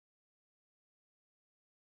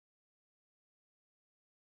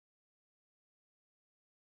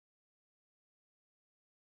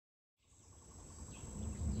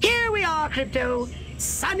are, Crypto.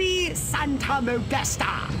 Sunny Santa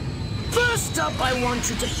Modesta. First up, I want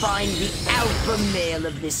you to find the alpha male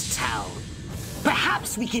of this town.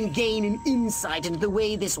 Perhaps we can gain an insight into the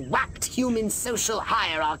way this whacked human social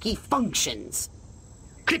hierarchy functions.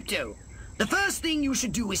 Crypto, the first thing you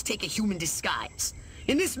should do is take a human disguise.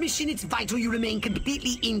 In this mission, it's vital you remain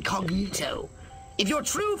completely incognito. If your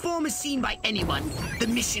true form is seen by anyone, the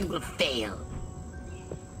mission will fail.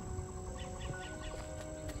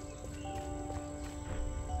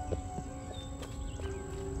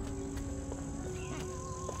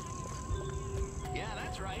 Yeah,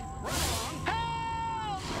 that's right. Run along.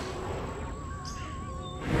 Help!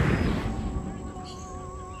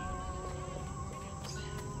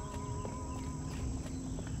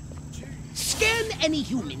 Scan any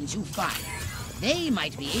humans you find. They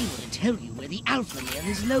might be able to tell you where the alpha male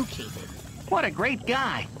is located. What a great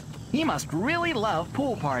guy. He must really love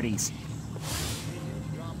pool parties.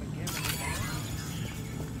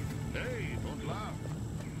 Hey, don't laugh.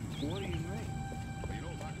 What do you mean? You know,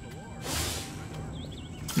 back in the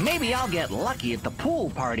war. Maybe I'll get lucky at the pool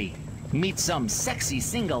party. Meet some sexy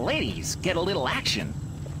single ladies, get a little action.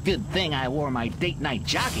 Good thing I wore my date night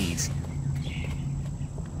jockeys.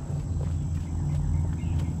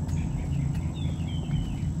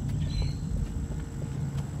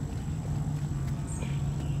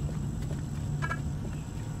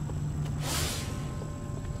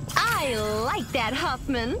 I like that,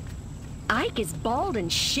 Huffman. Ike is bald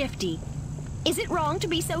and shifty. Is it wrong to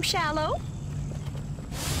be so shallow?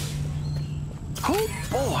 Oh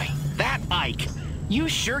boy, that Ike. You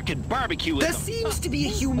sure could barbecue with There him. seems to be a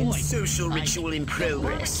human social ritual in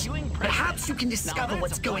progress. Barbecuing Perhaps you can presidents. discover Now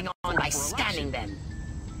what's that's a going on by platform for scanning election. them.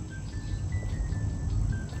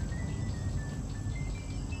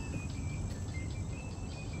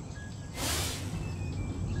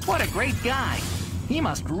 What a great guy. He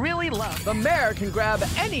must really love... The mayor can grab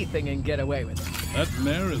anything and get away with it. That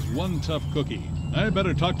mayor is one tough cookie. I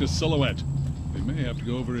better talk to Silhouette. We may have to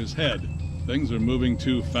go over his head. Things are moving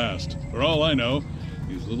too fast. For all I know,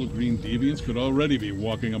 these little green deviants could already be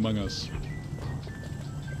walking among us.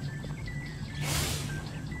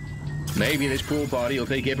 Maybe this pool party will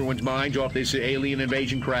take everyone's minds off this alien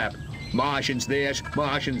invasion crap. Martians this,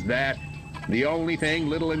 Martians that. The only thing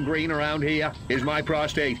little and green around here is my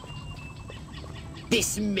prostate.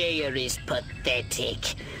 This mayor is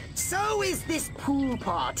pathetic. So is this pool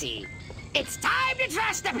party. It's time to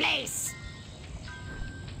trash the place!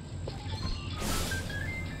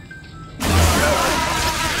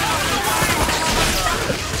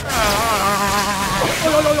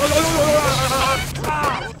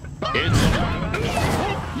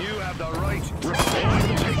 You have the right.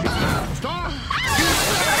 Stop!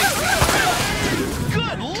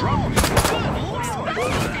 Good lord!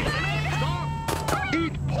 Stop!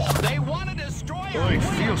 They want to destroy our I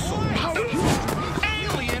feel so powerful.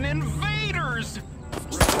 Alien invaders!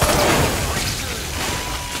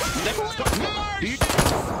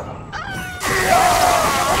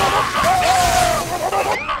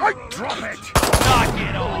 Drop it! Knock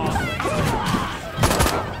it off!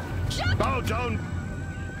 Bow down!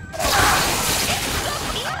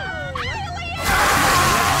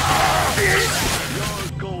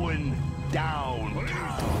 You're going down.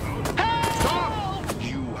 Stop!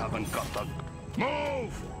 You haven't got the...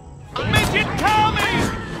 Move! Midget Tommy!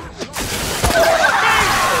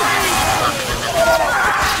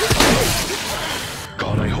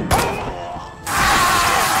 God, I hope...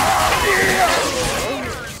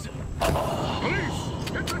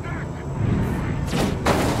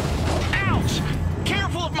 Ouch!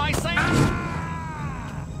 Careful of my sand!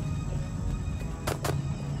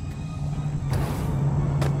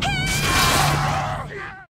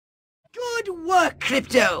 Good work,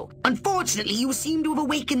 Crypto! Unfortunately, you seem to have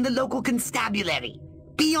awakened the local constabulary.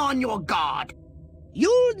 Be on your guard.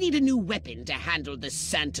 You'll need a new weapon to handle the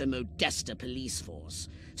Santa Modesta police force.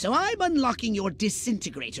 So I'm unlocking your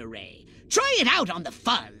disintegrator ray. Try it out on the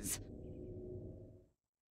fuzz.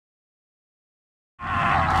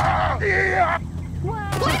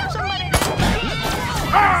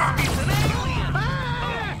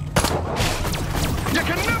 You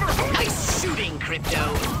can never... Nice shooting,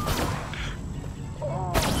 Crypto.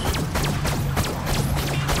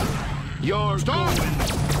 You're going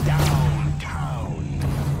downtown.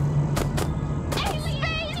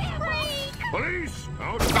 Police!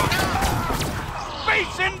 Out!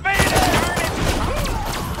 Space Invader!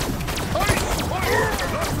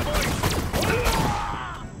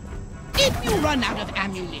 If you run out of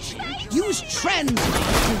ammunition, use translate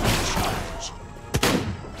to recharge.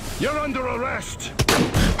 You're under arrest!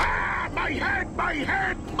 Ah! My head! My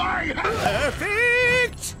head! My head!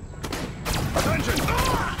 Perfect! Attention!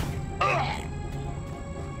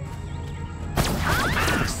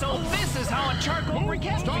 So this is how a charcoal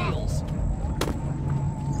briquette feels.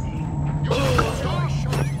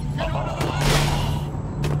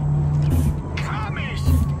 Commies!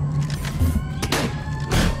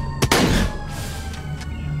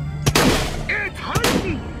 It's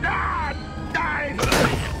hurting! Dive!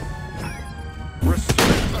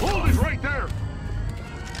 Respect the hold is right there!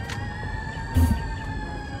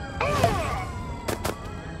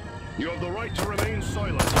 You have the right to remain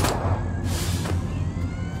silent.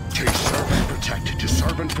 To serve and protect, to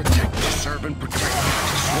serve and protect, to serve and protect, to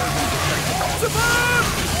serve and protect.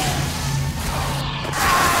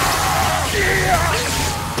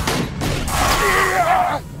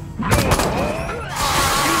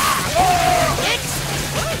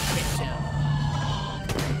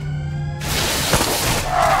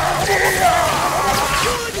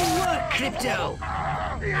 Good work, Crypto!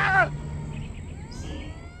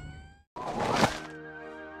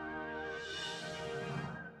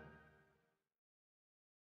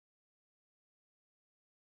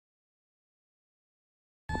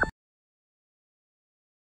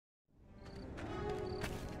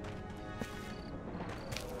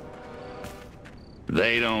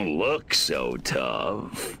 They don't look so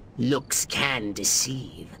tough. Looks can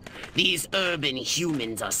deceive. These urban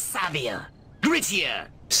humans are savvier, grittier,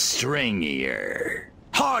 Stringier.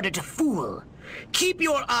 harder to fool. Keep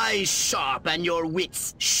your eyes sharp and your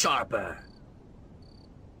wits sharper.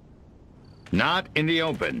 Not in the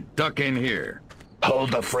open. Duck in here.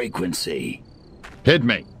 Hold the frequency. Hit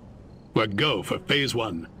me. We're go for phase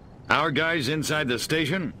 1. Our guys inside the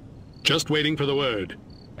station? Just waiting for the word.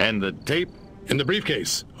 And the tape? In the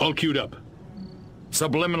briefcase, all queued up.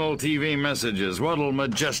 Subliminal TV messages. What'll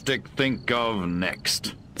Majestic think of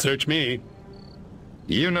next? Search me.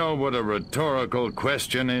 You know what a rhetorical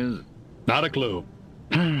question is? Not a clue.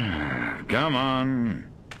 Come on.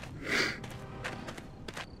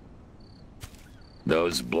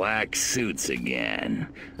 Those black suits again.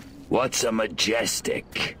 What's a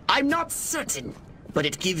Majestic? I'm not certain, but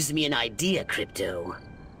it gives me an idea, Crypto.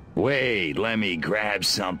 Wait, let me grab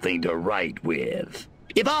something to write with.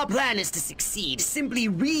 If our plan is to succeed, simply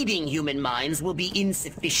reading human minds will be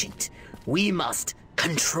insufficient. We must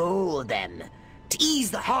control them. To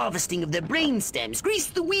ease the harvesting of their brainstems, grease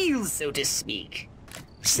the wheels, so to speak.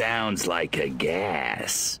 Sounds like a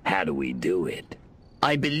gas. How do we do it?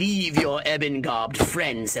 I believe your ebon-garbed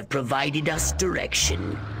friends have provided us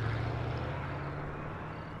direction.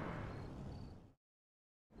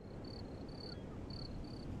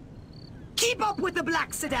 Keep up with the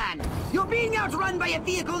black sedan! You're being outrun by a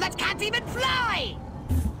vehicle that can't even fly!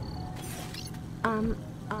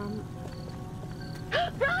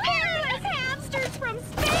 Hairless hamsters from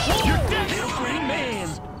space! You're dead, Green Man!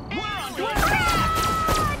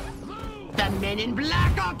 The men in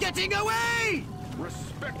black are getting away!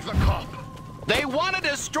 Respect the cop. They want to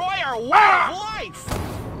destroy our way of life!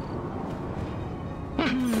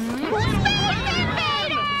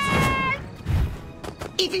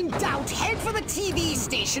 If in doubt, head for the TV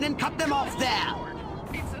station and cut them off there!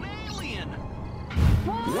 It's an alien!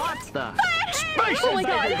 What the? Space Oh my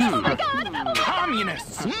god! Oh my god!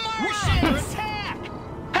 Communists! Martian attack!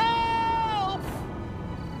 Help!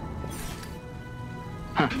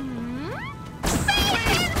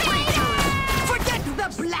 Forget the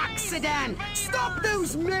black sedan! Stop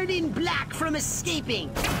those men in black from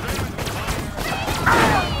escaping!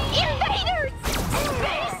 Invaders!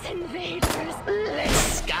 Space invaders!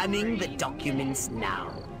 Scanning the documents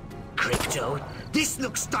now. Crypto, this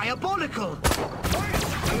looks diabolical!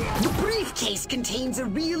 The briefcase contains a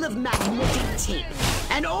reel of magnetic tape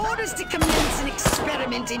and orders to commence an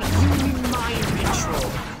experiment in human mind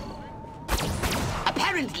control.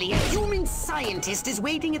 Apparently, a human scientist is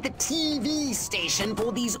waiting at the TV station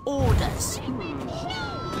for these orders.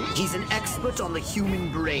 He's an expert on the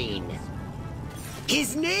human brain.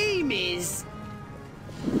 His name is...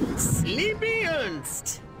 Sleepy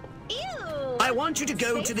Ernst. Ew! I want you to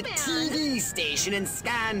go to the TV station and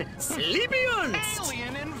scan Sleepy Ernst.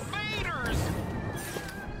 Alien invaders!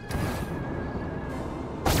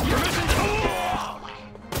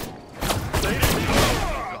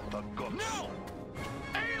 No!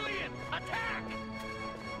 Alien attack!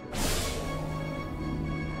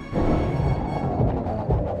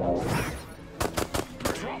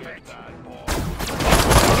 Drop it!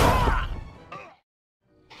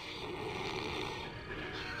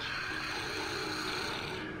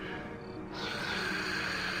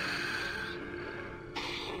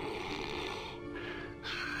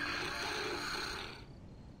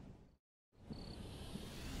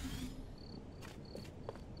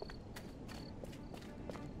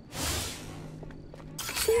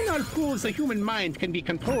 world proves the human mind can be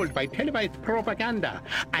controlled by televised propaganda.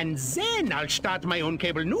 And then I'll start my own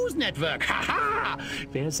cable news network. Ha ha!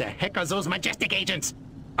 Where the heck are those majestic agents?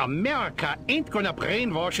 America ain't gonna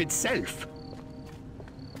brainwash itself.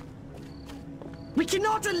 We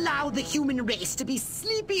cannot allow the human race to be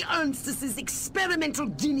Sleepy Ernstus's experimental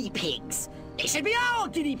guinea pigs. They should be our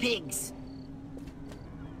guinea pigs.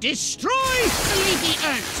 Destroy Sleepy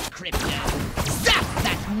Ernst, Crypto! Zap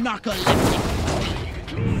that narcoleptic!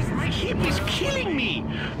 Please, my hip is killing me!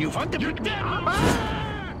 You want to put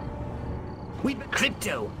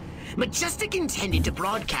Crypto, Majestic intended to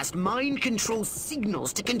broadcast mind control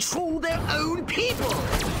signals to control their own people.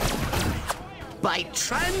 By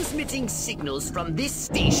transmitting signals from this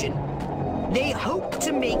station, they hope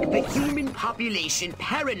to make the human population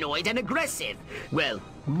paranoid and aggressive. Well,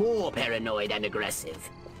 more paranoid and aggressive.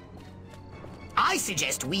 I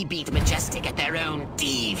suggest we beat Majestic at their own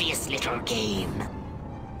devious little game.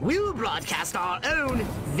 We'll broadcast our own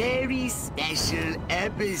very special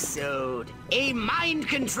episode. A mind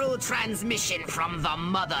control transmission from the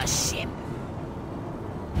mothership.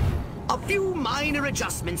 A few minor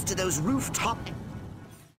adjustments to those rooftop...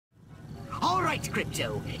 All right,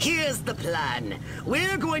 Crypto, here's the plan.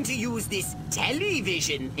 We're going to use this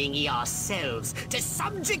television thingy ourselves to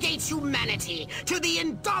subjugate humanity to the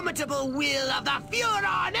indomitable will of the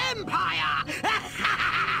Furon Empire!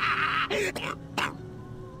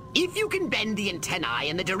 If you can bend the antennae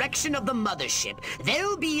in the direction of the mothership,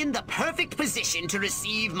 they'll be in the perfect position to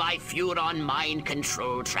receive my Furon mind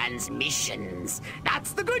control transmissions.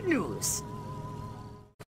 That's the good news.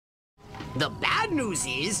 The bad news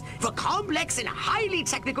is, for complex and highly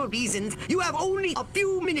technical reasons, you have only a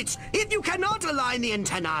few minutes. If you cannot align the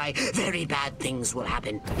antennae, very bad things will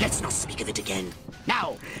happen. Let's not speak of it again.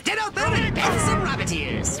 Now, get out there and bend some rabbit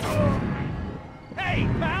ears. Hey,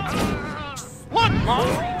 pal! What?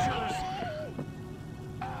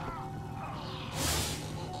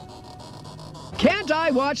 Can't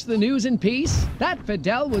I watch the news in peace? That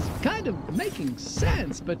Fidel was kind of making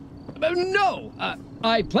sense, but no!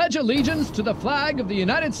 I pledge allegiance to the flag of the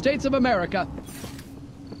United States of America.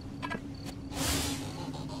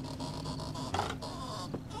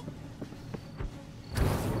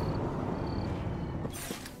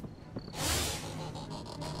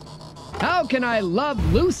 How can I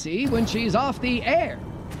love Lucy when she's off the air?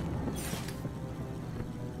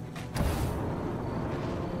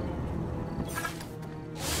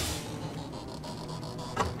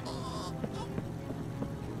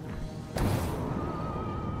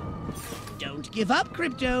 Don't give up,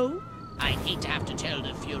 Crypto. I'd hate to have to tell the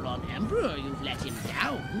Furon Emperor you've let him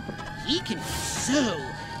down. He can be so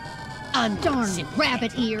Darn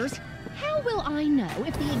rabbit ears! How will I know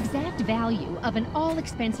if the exact value of an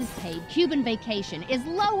all-expenses-paid Cuban vacation is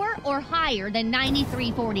lower or higher than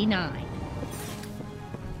 $93.49?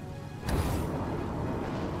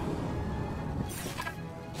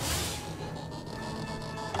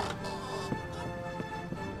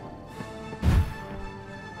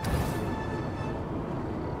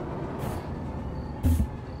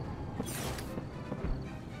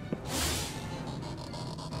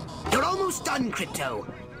 You're almost done, Crypto.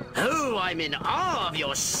 Oh, I'm in awe of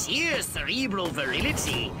your sheer cerebral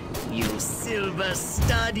virility. You silver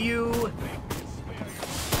stud, you. Watch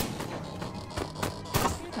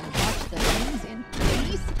the news in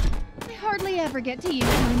peace. I hardly ever get to use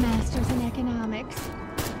my masters in economics.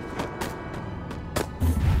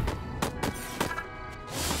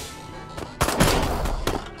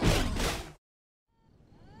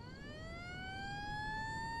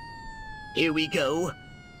 Here we go.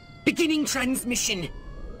 Beginning transmission.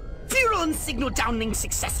 Furon signal downlink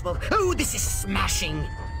successful. Oh, this is smashing.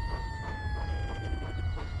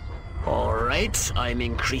 All right, I'm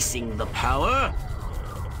increasing the power.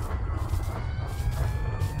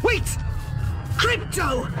 Wait!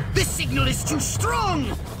 Crypto! This signal is too strong!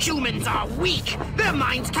 Humans are weak! Their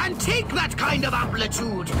minds can't take that kind of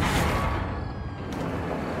amplitude!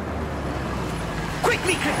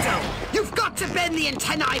 Quickly, Crypto! You've got to bend the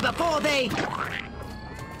antennae before they...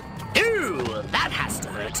 Ooh, that has to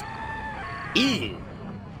hurt. Ew.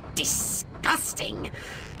 Disgusting.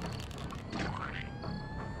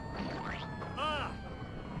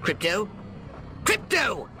 Crypto?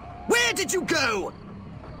 Crypto! Where did you go?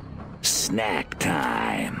 Snack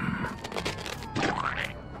time.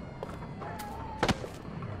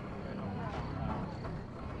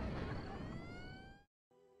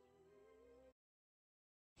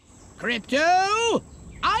 Crypto!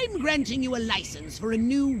 I'm granting you a license for a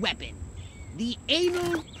new weapon. The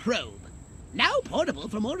Anal Probe. Now portable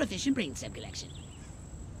for more efficient brain stem collection.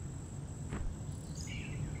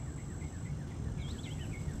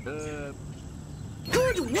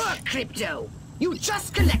 Good work, Crypto! You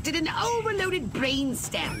just collected an overloaded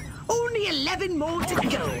brainstem. Only 11 more to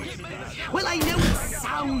go. Well, I know it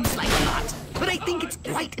sounds like a lot, but I think it's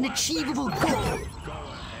quite an achievable goal.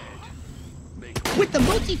 With the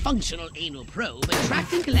multifunctional anal probe,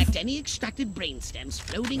 attract and collect any extracted brainstems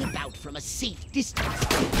floating about from a safe distance.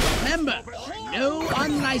 Remember, no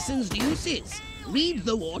unlicensed uses. Read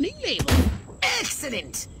the warning label.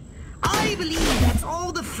 Excellent! I believe that's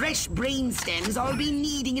all the fresh brainstems I'll be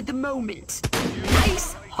needing at the moment.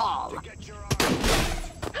 Nice haul.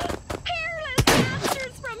 Hairless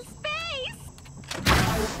monsters from space!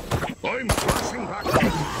 I'm flashing back.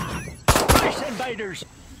 Space invaders!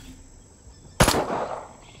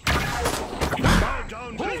 Bow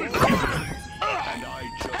down to me. And I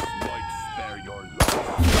just might spare your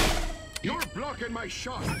life. You're blocking my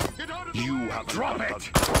shot. Get out of the way. You have drop it.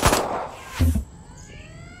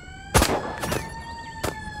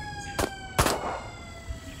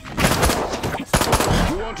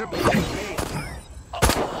 You want to play me?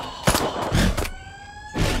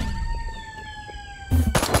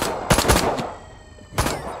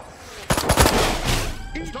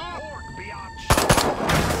 Stop!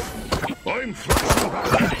 I'm flashing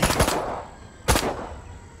back.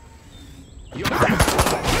 You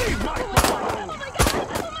leave my Oh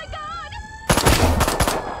my god!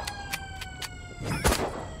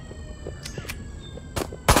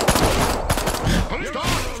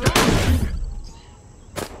 Stop!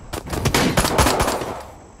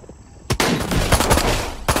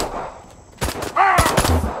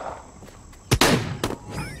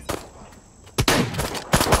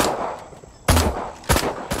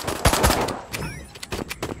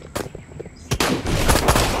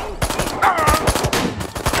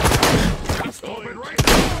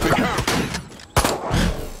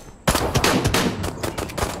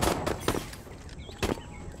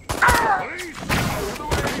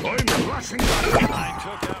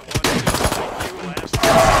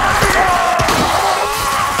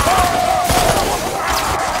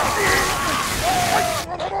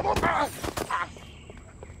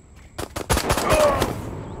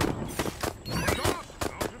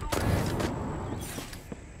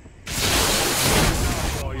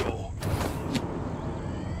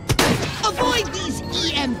 Avoid these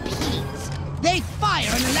EMPs. They fire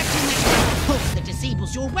an electromagnetic pulse that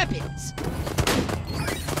disables your weapons.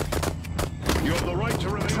 You have the right to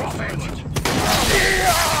remain silent.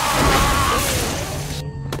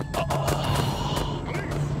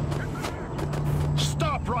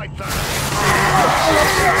 Stop right there!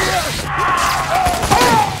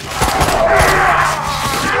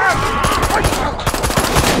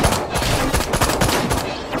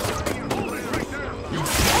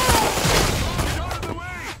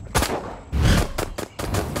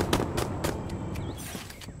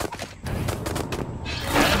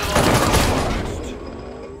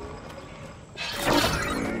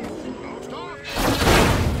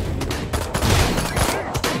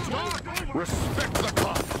 Respect the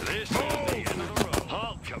clock. This is the end of the road.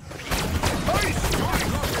 Halt your feet.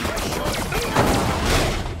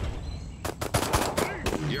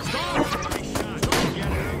 You're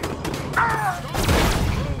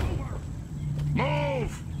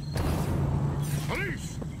Move! Police!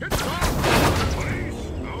 Get down! Police!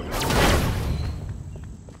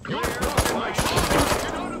 You're blocking my shot!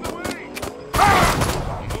 Get out of the way!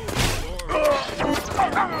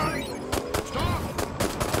 Stop!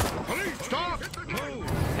 Police, stop! Move!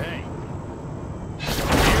 Hey.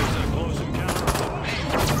 Here's a close encounter of the main.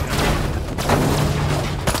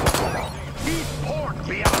 Eat pork,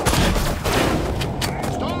 biatch!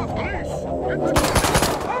 Stop, police! Get the...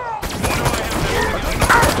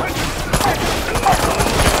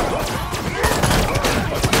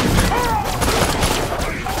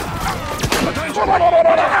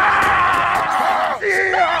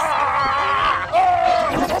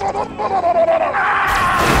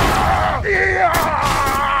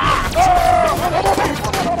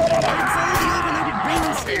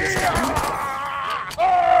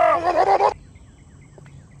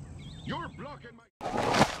 You're blocking my...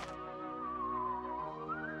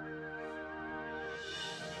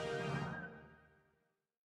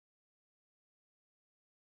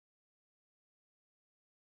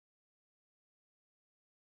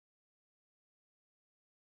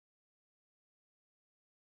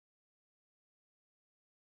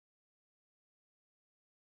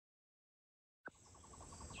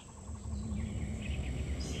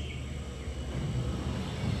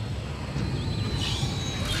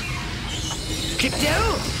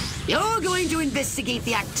 Crypto, you're going to investigate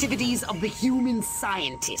the activities of the human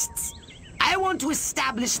scientists. I want to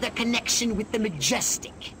establish their connection with the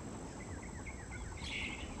Majestic.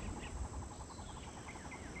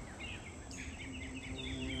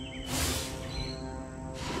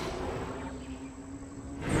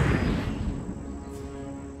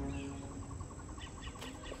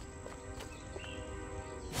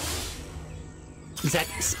 That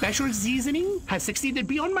special seasoning has succeeded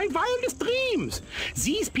beyond my wildest dreams.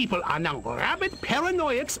 These people are now rabid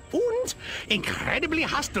paranoiacs and incredibly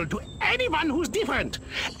hostile to anyone who's different.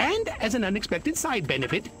 And as an unexpected side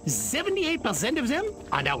benefit, 78% of them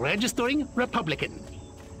are now registering Republican.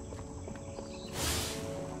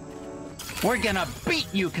 We're gonna beat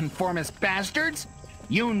you, conformist bastards!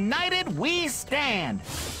 United we stand!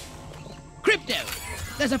 Crypto,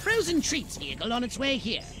 there's a frozen treats vehicle on its way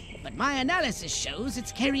here. But my analysis shows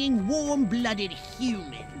it's carrying warm-blooded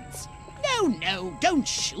humans. No, don't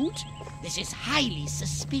shoot. This is highly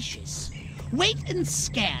suspicious. Wait and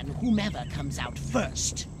scan whomever comes out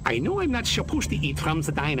first. I know I'm not supposed to eat from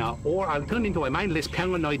the diner, or I'll turn into a mindless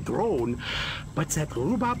paranoid drone, but that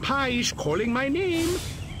rhubarb pie is calling my name.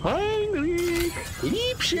 Heinrich!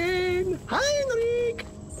 Liebchen! Heinrich!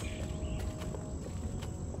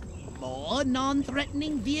 More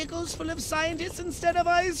non-threatening vehicles full of scientists instead of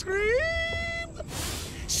ice cream?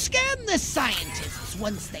 Scan the scientists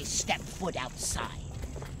once they step foot outside.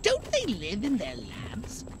 Don't they live in their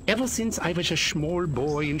labs? Ever since I was a small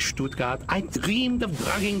boy in Stuttgart, I dreamed of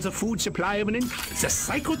drugging the food supply of the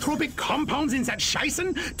psychotropic compounds in that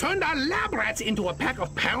Scheißen turned our lab rats into a pack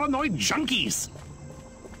of paranoid junkies.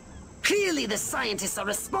 Clearly the scientists are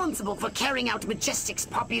responsible for carrying out Majestic's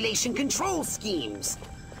population control schemes.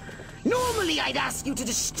 Normally, I'd ask you to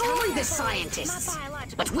destroy the scientists,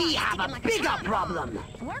 but we have a bigger problem.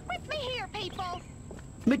 Work with me here, people.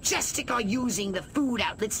 Majestic are using the food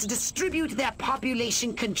outlets to distribute their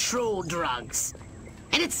population control drugs.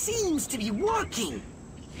 And it seems to be working.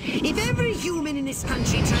 If every human in this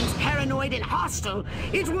country turns paranoid and hostile,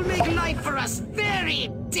 it will make life for us very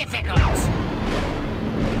difficult.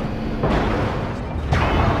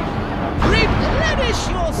 Replenish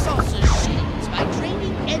your saucer shells by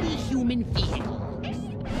draining any human vehicle.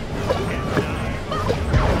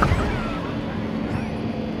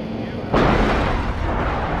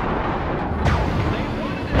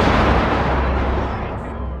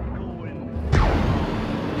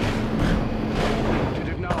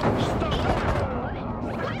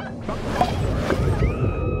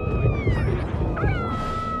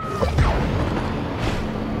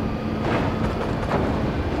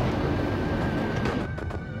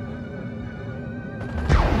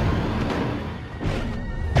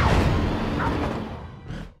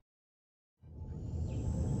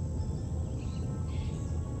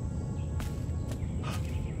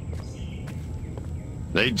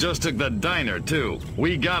 They just took the diner, too.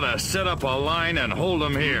 We gotta set up a line and hold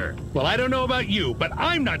them here. Well, I don't know about you, but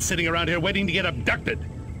I'm not sitting around here waiting to get abducted.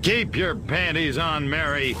 Keep your panties on,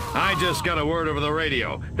 Mary. I just got a word over the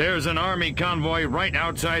radio. There's an army convoy right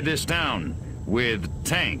outside this town. With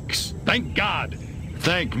tanks. Thank God.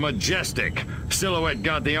 Thank Majestic. Silhouette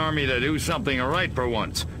got the army to do something right for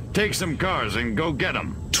once. Take some cars and go get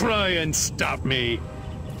them. Try and stop me.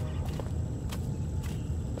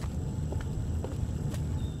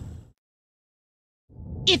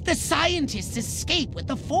 If the scientists escape with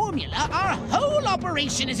the formula, our whole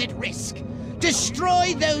operation is at risk.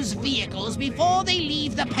 Destroy those vehicles before they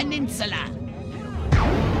leave the peninsula.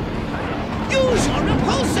 Use your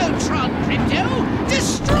repulsotron, Crypto!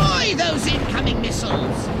 Destroy those incoming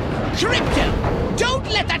missiles! Crypto, don't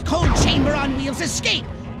let that cold chamber on wheels escape!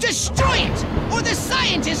 Destroy it, or the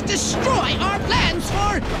scientists destroy our plans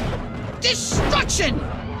for destruction!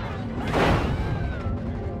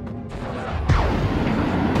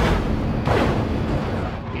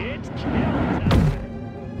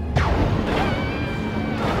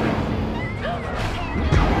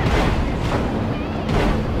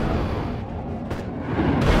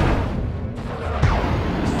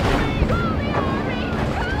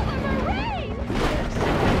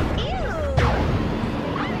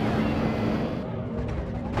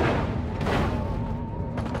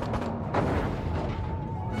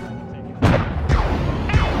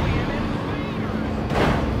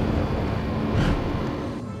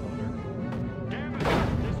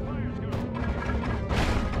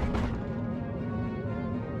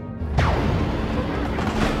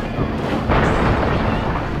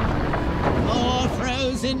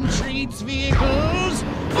 Treats vehicles!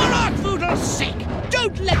 For our foodle's sake,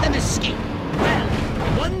 don't let them escape! Well,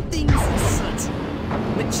 one thing's certain.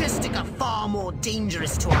 Majestic are far more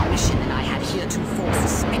dangerous to our mission than I had heretofore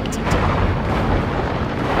suspected.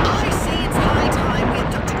 I say it's high time we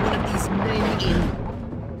abducted one of these men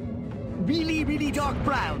shiny dark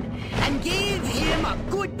brown and give him a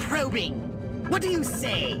good probing. What do you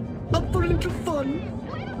say? Up for a little fun?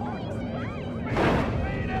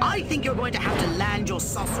 I think you're going to have to land your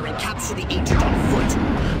saucer and capture the agent on foot.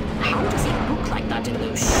 How does he look like that in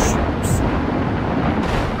those shoes?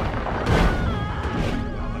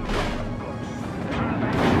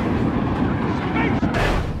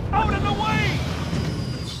 Out of the way!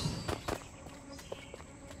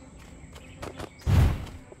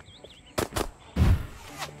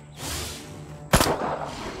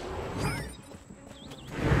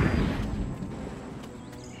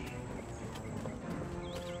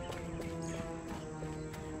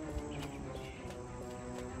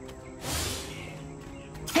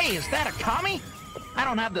 Hey, is that a commie? I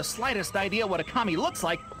don't have the slightest idea what a commie looks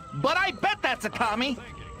like, but I bet that's a commie.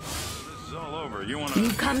 This is all over. You wanna... You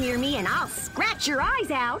come near me and I'll scratch your eyes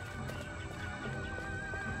out.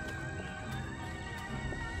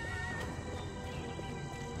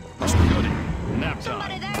 Good. Nap time.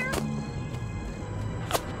 Somebody there?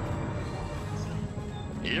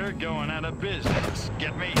 You're going out of business.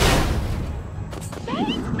 Get me?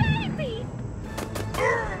 Space baby!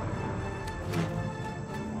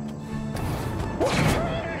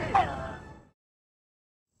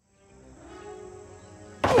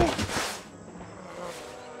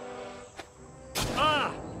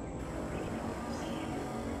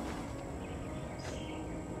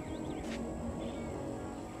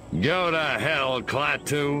 Go to hell,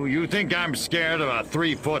 Klaatu. You think I'm scared of a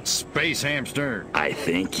 3-foot space hamster? I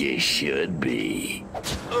think you should be.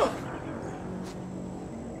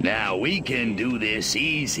 Now, we can do this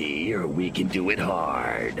easy, or we can do it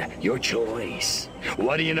hard. Your choice.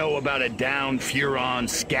 What do you know about a downed Furon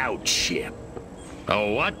scout ship?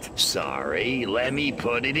 A what? Sorry, let me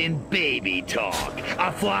put it in baby talk.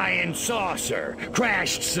 A flying saucer,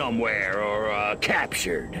 crashed somewhere, or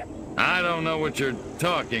captured. I don't know what you're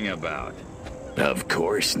talking about. Of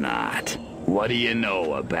course not. What do you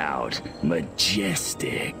know about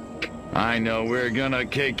Majestic? I know we're gonna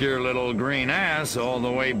kick your little green ass all the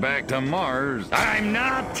way back to Mars. I'm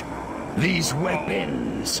not! These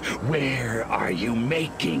weapons, where are you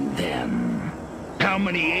making them? How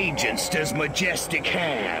many agents does Majestic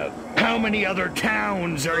have? How many other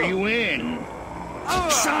towns are you in?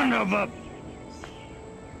 Son of a...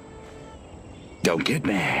 Don't get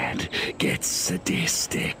mad. Get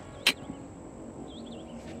sadistic.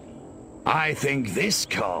 I think this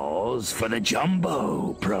calls for the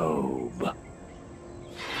Jumbo Probe.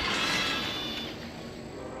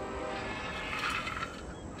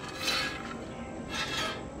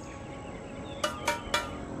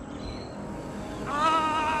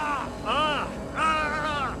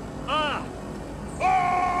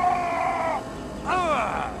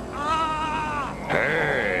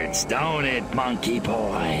 Hurts, don't it, monkey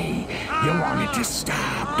boy? You want it to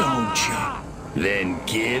stop, don't you? Then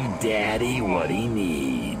give Daddy what he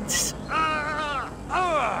needs.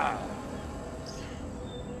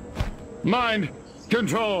 Mind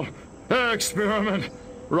control experiment.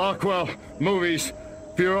 Rockwell movies.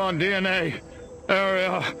 Furon DNA.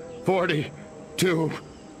 Area 42.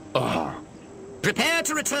 Prepare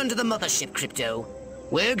to return to the mothership, Crypto.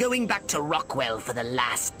 We're going back to Rockwell for the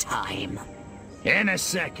last time. In a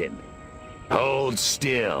second. Hold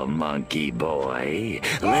still, monkey boy.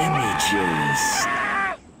 Let me just...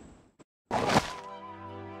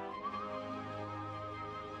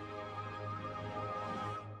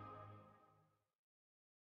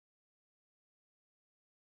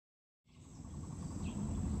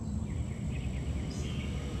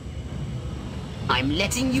 I'm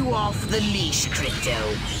letting you off the leash,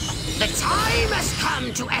 Crypto. The time has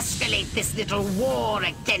come to escalate this little war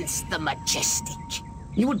against the Majestic.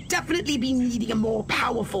 You will definitely be needing a more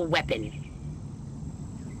powerful weapon.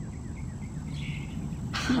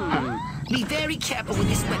 Be very careful with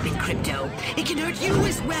this weapon, Crypto. It can hurt you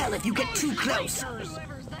as well if you get too close.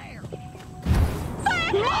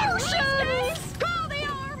 Martians! Call the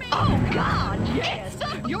army! Oh, God, yes!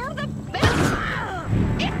 You're the best!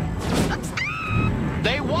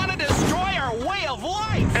 They want to destroy our way of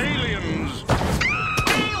life! Aliens!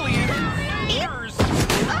 Aliens?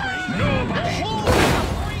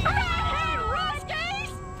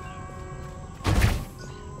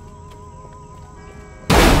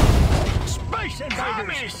 Space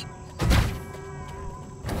invaders!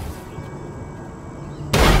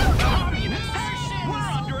 We're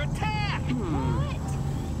under attack!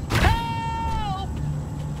 Help!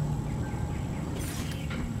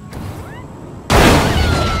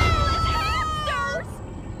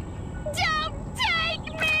 Don't take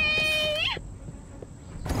me!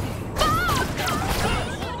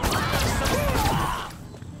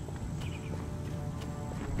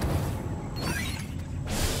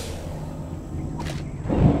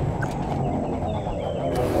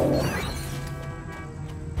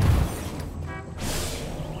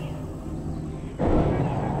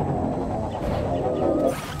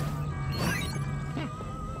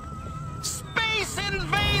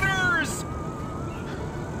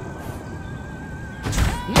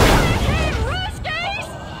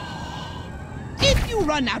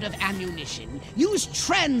 run out of ammunition, use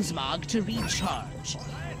transmog to recharge.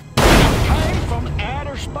 Came from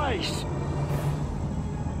outer space.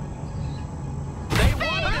 They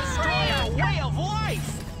want to destroy our way of life!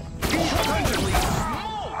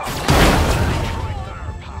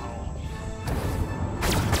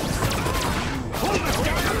 Holy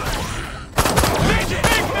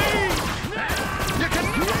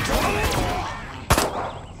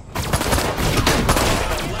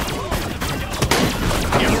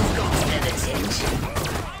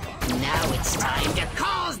Now it's time to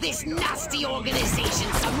cause this nasty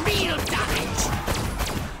organization some real damage.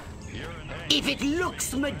 If it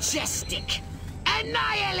looks majestic,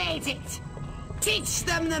 annihilate it! Teach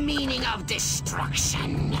them the meaning of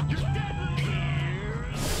destruction.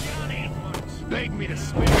 Beg me to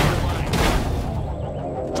spare your life.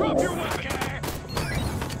 Drop your weapon!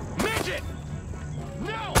 Midget!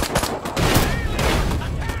 No!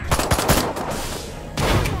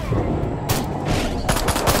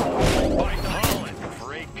 Bite the Holland,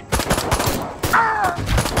 freak.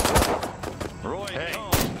 Roy, hey.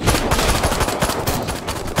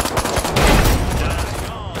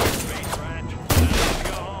 Space rat.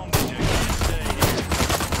 Go home, but you can't stay here.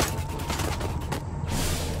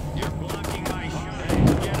 You're blocking my shot.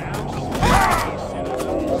 Get out.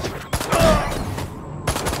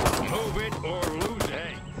 Move it or lose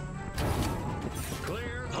it.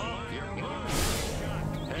 Clear on your move.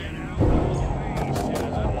 Head out of the way,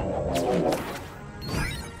 citizen.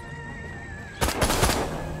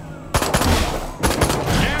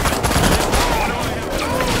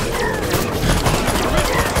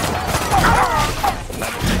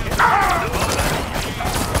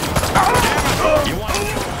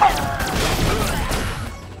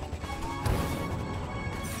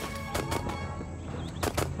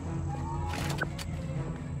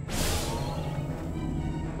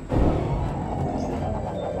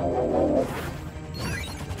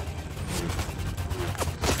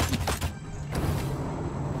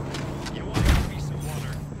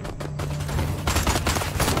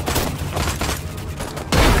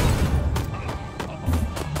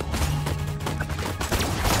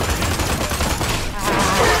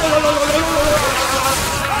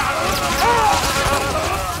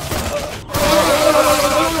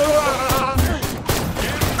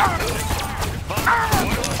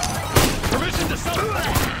 Permission to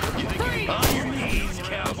celebrate! You think you can on your knees,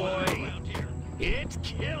 cowboy? It's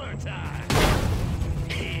killer time!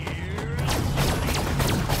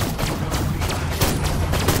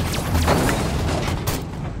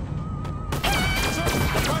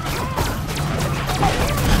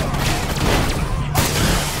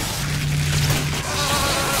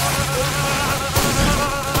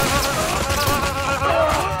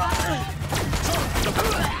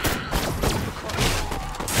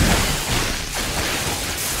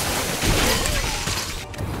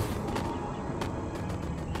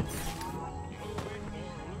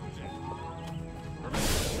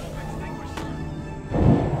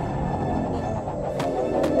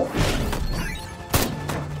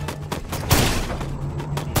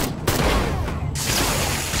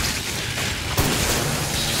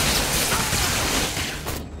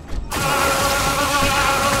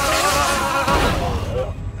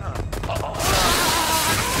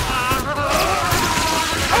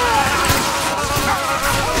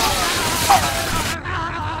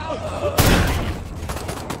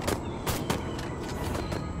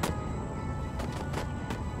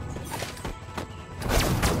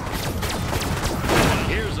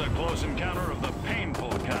 Here's a close encounter of the painful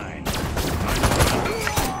kind.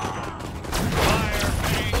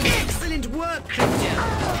 Excellent work, Crypto.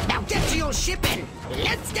 Now get to your ship and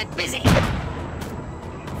let's get busy.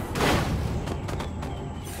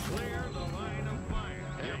 Clear the line of fire.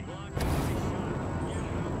 You're blocking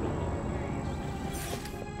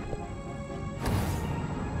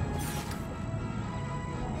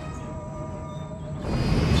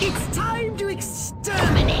It's time to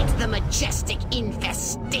exterminate the majestic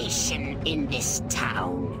infestation in this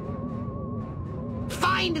town.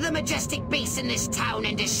 Find the majestic base in this town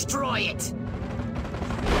and destroy it.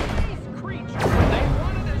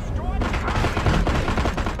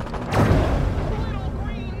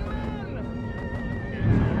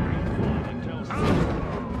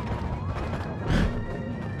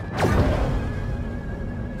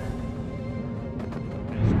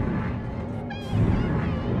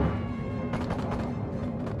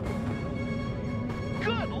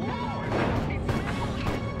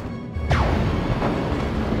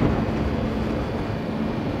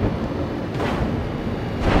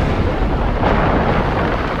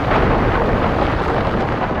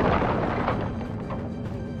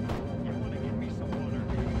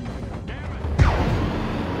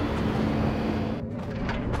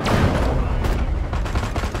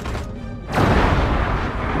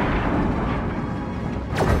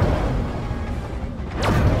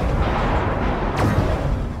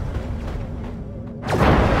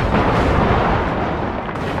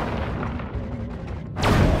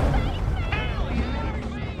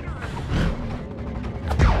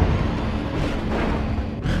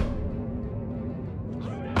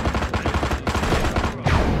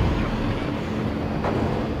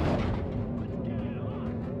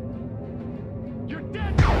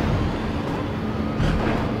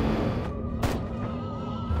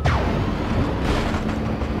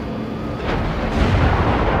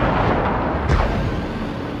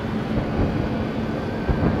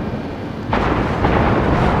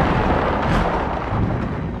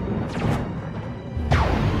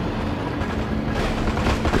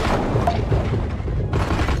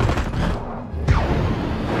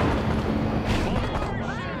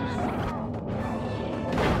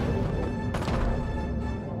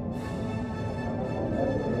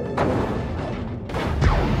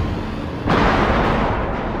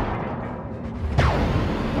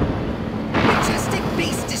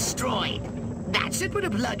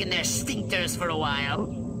 a plug in their sphincters for a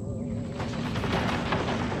while.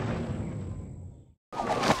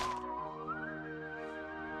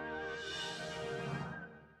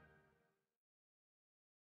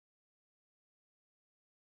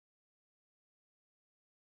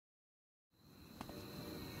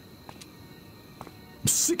 I'm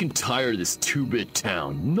sick and tired of this 2-bit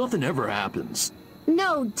town. Nothing ever happens.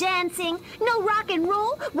 No dancing, no rock and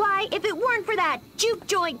roll. Why, if it weren't for that juke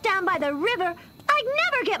joint down by the river, I'd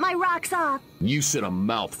never get my rocks off. You said a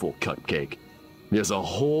mouthful, Cupcake. There's a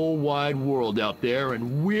whole wide world out there,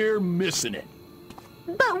 and we're missing it.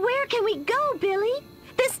 But where can we go, Billy?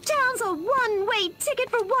 This town's a one-way ticket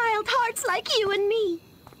for wild hearts like you and me.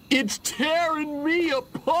 It's tearing me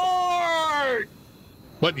apart!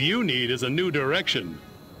 What you need is a new direction.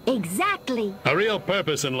 Exactly. A real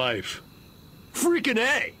purpose in life. Freaking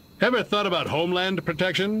A! Ever thought about homeland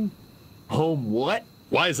protection? Home what?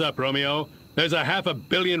 Wise up, Romeo. There's a 500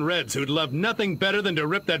 million Reds who'd love nothing better than to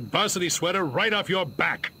rip that varsity sweater right off your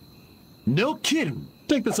back. No kidding.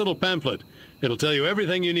 Take this little pamphlet. It'll tell you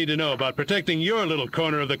everything you need to know about protecting your little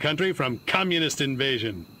corner of the country from communist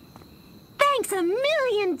invasion. Thanks a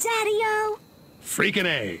million, Daddy-O. Freaking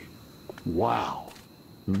A. Wow.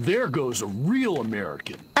 There goes a real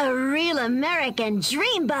American. A real American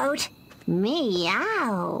dreamboat.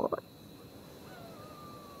 Meow.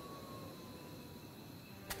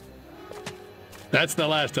 That's the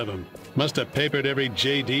last of them. Must have papered every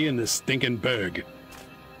JD in this stinking burg.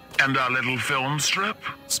 And our little film strip?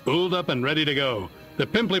 Spooled up and ready to go. The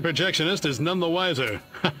pimply projectionist is none the wiser.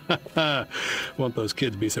 Won't those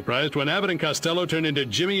kids be surprised when Abbott and Costello turn into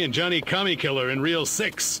Jimmy and Johnny Commie Killer in Reel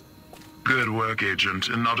 6? Good work, Agent,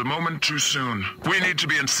 and not a moment too soon. We need to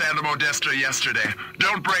be in Santa Modesta yesterday.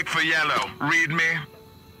 Don't break for yellow. Read me?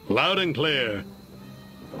 Loud and clear.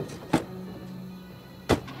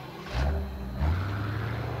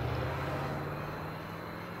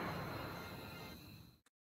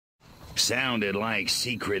 Sounded like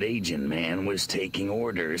Secret Agent Man was taking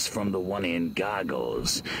orders from the one in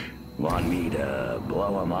goggles. Want me to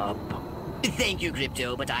blow him up? Thank you,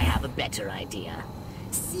 Crypto, but I have a better idea.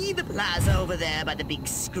 See the plaza over there by the big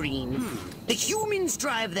screen? The humans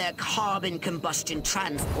drive their carbon combustion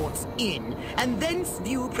transports in, and thence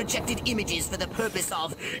view projected images for the purpose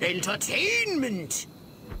of entertainment.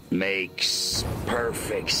 Makes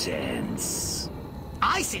perfect sense.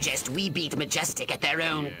 I suggest we beat Majestic at their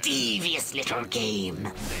own devious little game.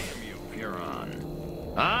 Damn you,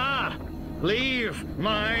 Huron. Ah! Leave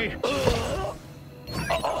my...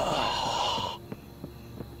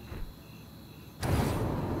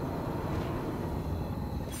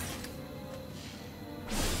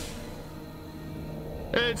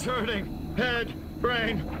 It's hurting. Head,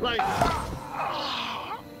 brain, like...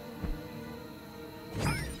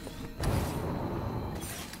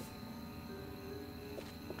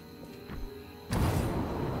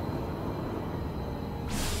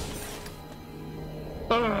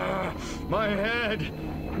 my head!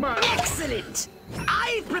 Excellent!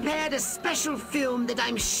 I've prepared a special film that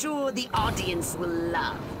I'm sure the audience will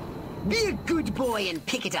love. Be a good boy and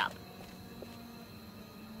pick it up.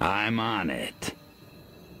 I'm on it.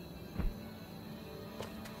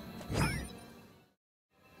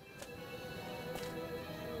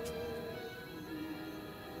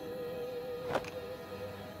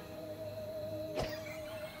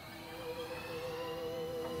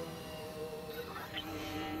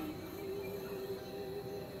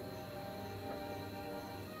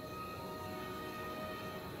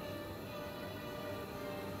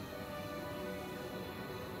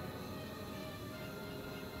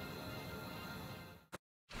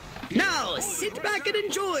 Now, sit back and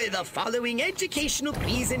enjoy the following educational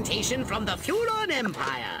presentation from the Huron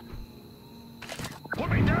Empire. Put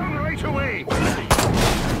me down right away!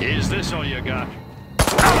 Is this all you got?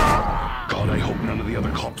 God, I hope none of the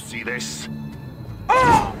other cops see this.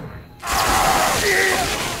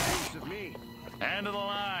 End of the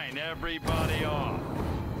line, everybody off.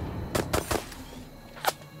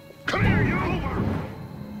 Come here, you!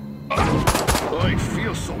 I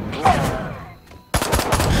feel so glad.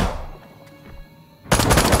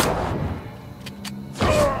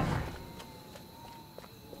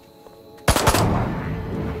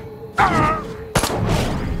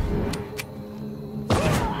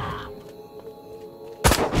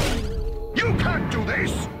 You can't do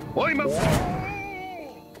this! I'm a...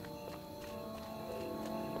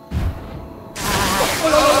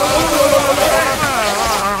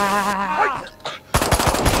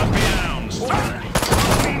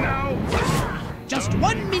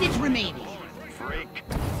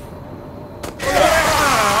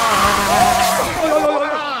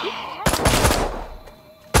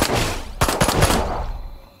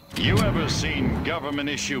 You ever seen government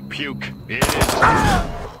issue puke? It is.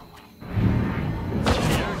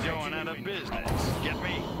 You're going out of business. Get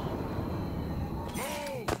me?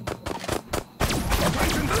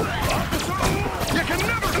 You can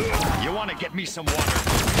never. You want to get me some water?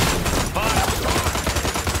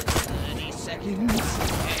 30 seconds.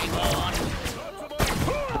 Hang on.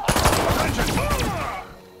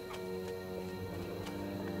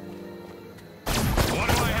 What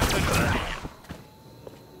do I have to do?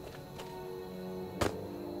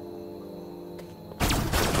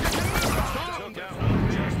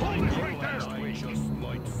 Hold it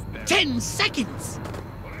right there. 10 seconds.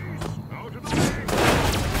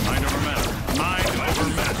 Mind over matter. Mind over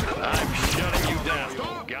matter. I'm shutting you down.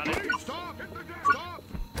 Got it? Stop! Stop!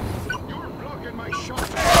 You're blocking my shot.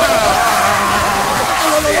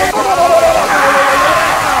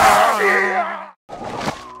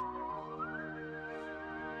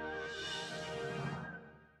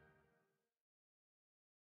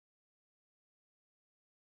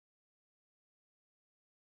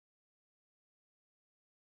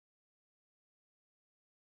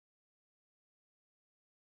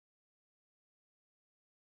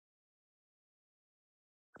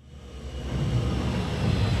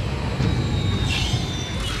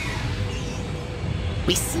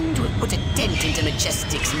 We seem to have put a dent into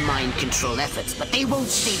Majestic's mind control efforts, but they won't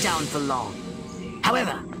stay down for long.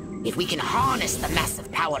 However, if we can harness the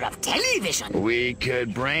massive power of television, we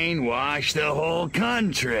could brainwash the whole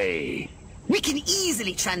country. We can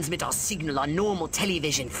easily transmit our signal on normal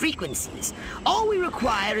television frequencies. All we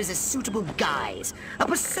require is a suitable guise, a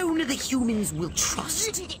persona the humans will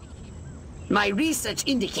trust. My research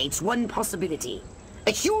indicates one possibility.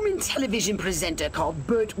 A human television presenter called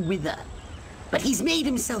Bert Wither. But he's made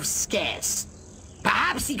himself scarce.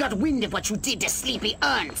 Perhaps he got wind of what you did to Sleepy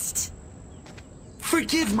Ernst.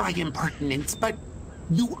 Forgive my impertinence, but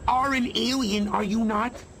you are an alien, are you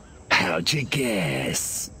not? How'd you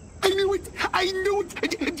guess? I knew it! I knew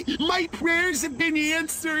it! My prayers have been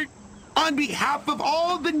answered! On behalf of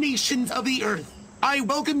all the nations of the Earth, I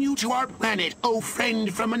welcome you to our planet, oh friend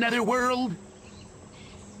from another world.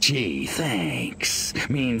 Gee, thanks.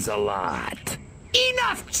 Means a lot.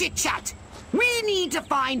 Enough chit-chat! We need to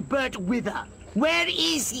find Bert Wither. Where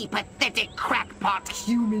is he, pathetic crackpot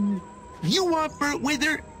human? You want Bert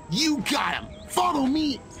Wither? You got him. Follow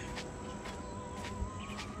me.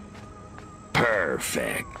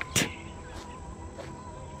 Perfect.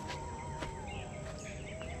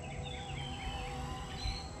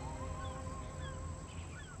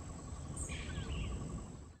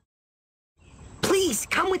 Please,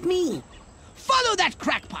 come with me. Follow that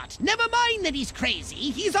crackpot. Never mind that he's crazy.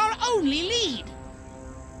 He's our only lead.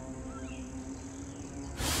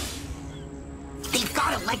 They've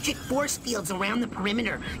got electric force fields around the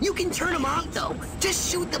perimeter. You can turn them off, though.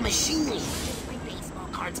 Just shoot the machine. Baseball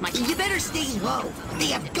cards, Mike. You better stay low.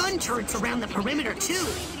 They have gun turrets around the perimeter, too.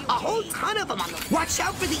 A whole ton of them on the... Watch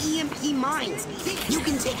out for the EMP mines. You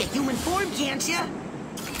can take a human form, can't you?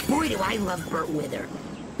 Boy, do I love Bert Wither.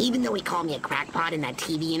 Even though he called me a crackpot in that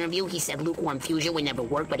TV interview, he said lukewarm fusion would never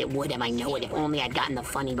work, but it would, and I know it. If only I'd gotten the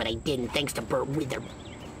funny, but I didn't, thanks to Bert Wither.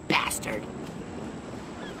 Bastard.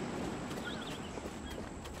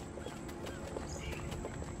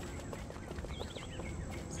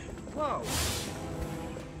 Whoa.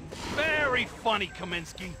 Very funny,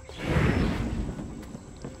 Kaminsky.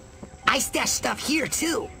 I stash stuff here,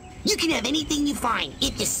 too. You can have anything you find,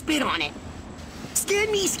 if you spit on it.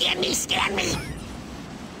 Scan me, scan me, scan me.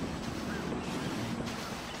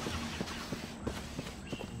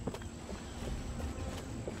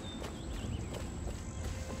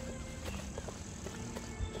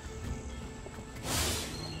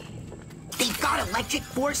 Electric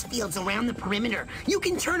force fields around the perimeter. You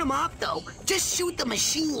can turn them off, though. Just shoot the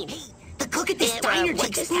machine. Hey, the cook at this diner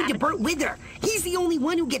takes food to Bert Wither. He's the only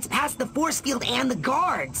one who gets past the force field and the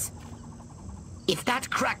guards. If that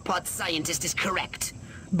crackpot scientist is correct,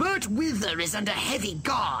 Bert Wither is under heavy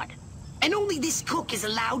guard, and only this cook is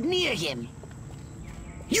allowed near him.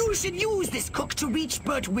 You should use this cook to reach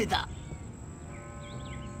Bert Wither.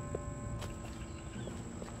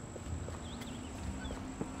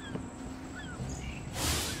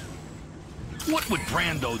 What would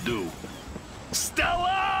Brando do?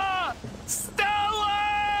 Stella!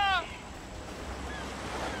 Stella!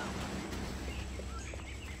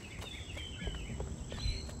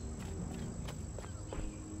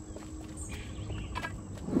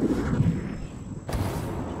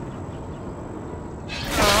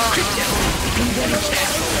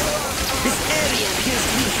 This area appears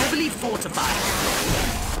to be heavily fortified.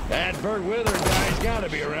 That Bert Wither guy's gotta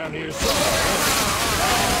be around here somewhere.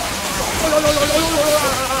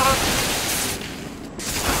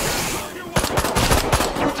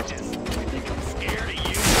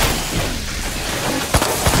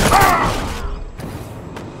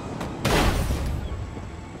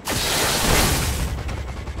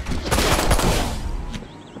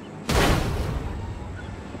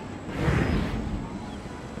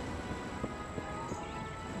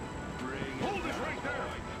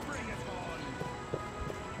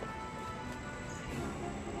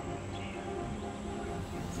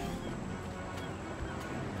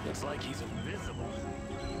 Looks like he's invisible.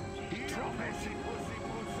 Drop it!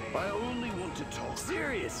 I only want to talk.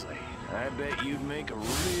 Seriously, I bet you'd make a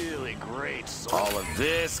really great sword. All of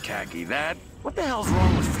this, khaki that. What the hell's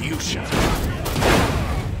wrong with fuchsia?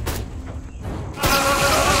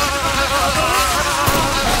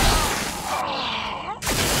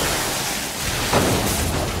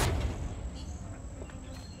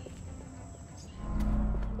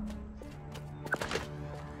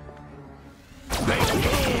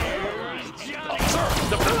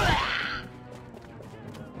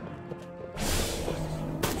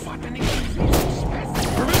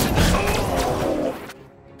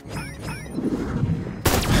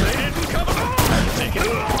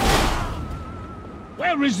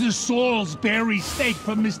 Where is the Salisbury steak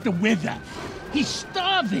from Mr. Wither? He's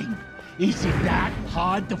starving. Is it that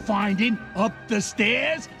hard to find him up the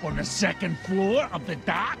stairs on the second floor of the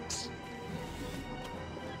docks?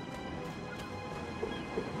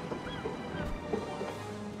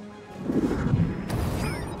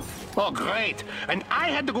 Oh, great. And I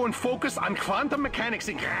had to go and focus on quantum mechanics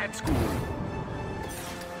in grad school.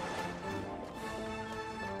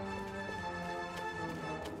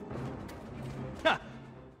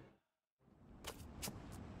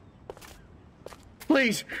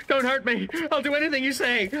 Please, don't hurt me. I'll do anything you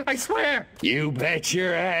say. I swear. You bet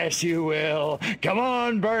your ass you will. Come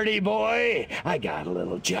on, birdie boy. I got a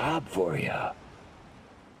little job for you.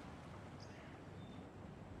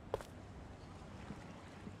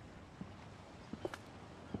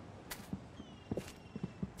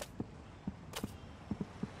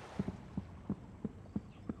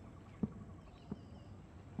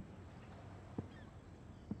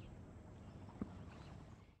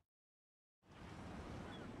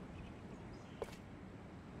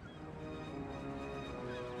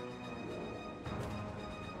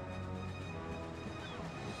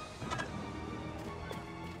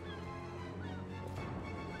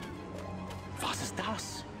 Was ist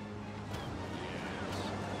das?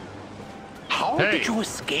 How did you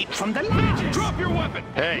escape from the lab? Drop your weapon!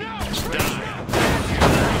 Hey, stop!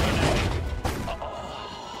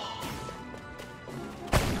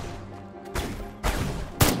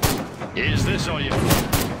 Is this all you...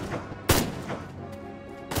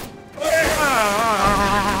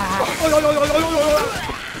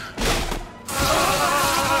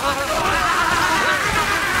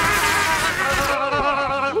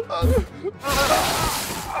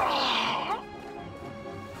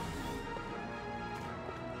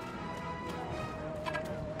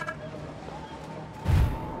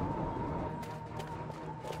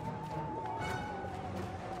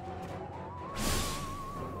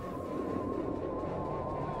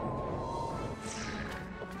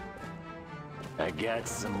 I got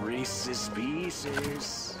some Reese's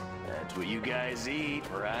Pieces. That's what you guys eat,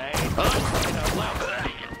 right?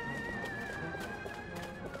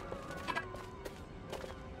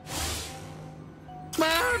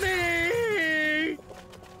 Mommy!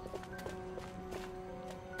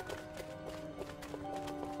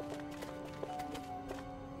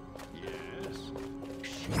 Yes.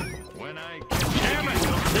 When I... Damn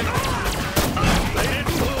it!